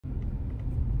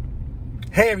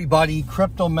Hey everybody,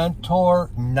 Crypto Mentor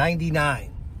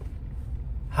 99.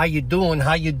 How you doing?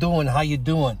 How you doing? How you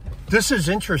doing? This is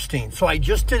interesting. So I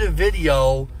just did a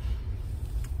video,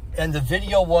 and the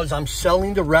video was I'm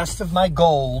selling the rest of my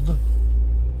gold,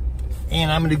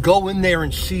 and I'm going to go in there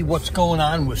and see what's going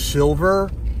on with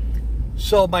silver.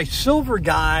 So my silver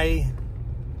guy,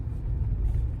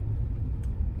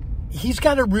 he's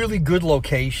got a really good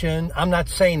location. I'm not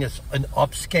saying it's an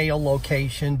upscale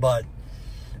location, but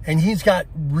and he's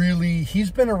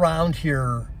been around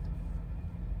here.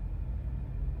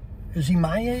 Is he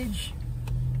my age?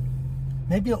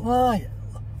 Maybe, well,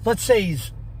 let's say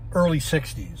he's early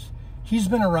 60s. He's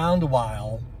been around a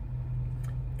while.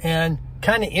 And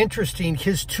kind of interesting,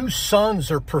 his two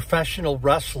sons are professional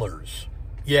wrestlers.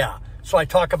 Yeah, so I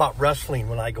talk about wrestling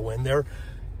when I go in there.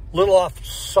 Little off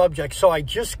subject. So I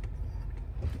just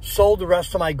sold the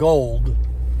rest of my gold.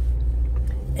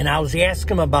 And I was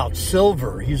asking him about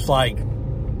silver. He's like,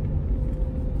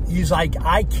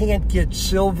 I can't get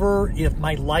silver if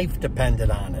my life depended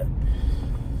on it.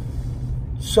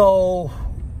 So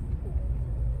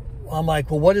I'm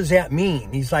like, well, what does that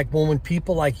mean? He's like, well, when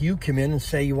people like you come in and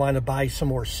say you want to buy some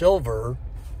more silver,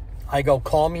 I go,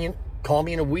 call me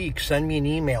in a week, send me an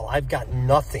email. I've got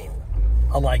nothing.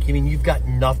 I'm like, you mean you've got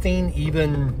nothing? You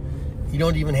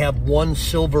don't even have one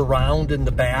silver round in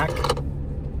the back?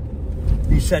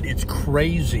 He said, it's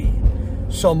crazy.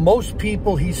 So most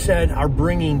people, he said, are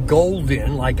bringing gold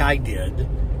in like I did.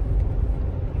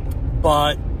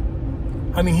 But,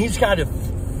 I mean, he's got a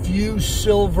few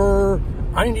silver,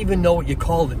 I don't even know what you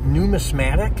call it,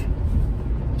 numismatic?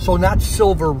 So not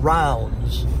silver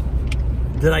rounds.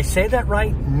 Did I say that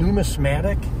right?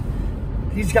 Numismatic?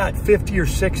 He's got 50 or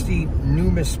 60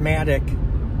 numismatic,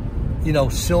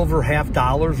 silver half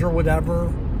dollars or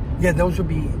whatever. Yeah, would those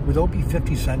be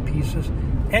 50-cent pieces?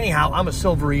 Anyhow, I'm a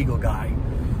Silver Eagle guy.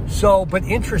 So, but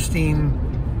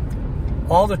interesting,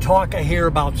 all the talk I hear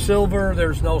about silver,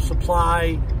 there's no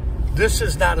supply. This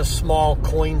is not a small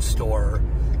coin store.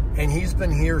 And he's been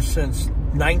here since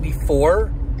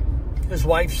 94, his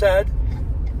wife said.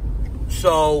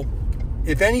 So,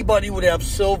 if anybody would have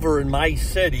silver in my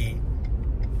city,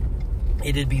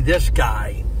 it'd be this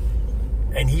guy.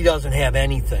 And he doesn't have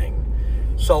anything.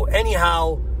 So,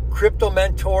 anyhow, Crypto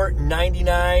Mentor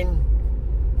 99.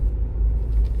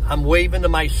 I'm waving to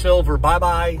my silver.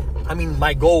 Bye-bye. I mean,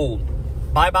 my gold.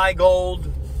 Bye-bye, gold.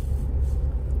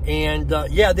 And,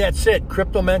 yeah, that's it.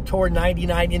 Crypto Mentor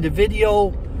 99. In the video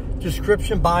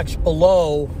description box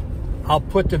below, I'll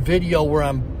put the video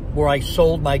where I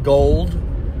sold my gold.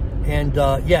 And,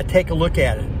 yeah, take a look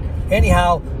at it.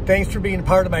 Anyhow, thanks for being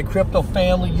part of my crypto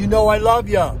family. You know I love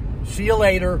you. See you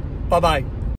later. Bye-bye.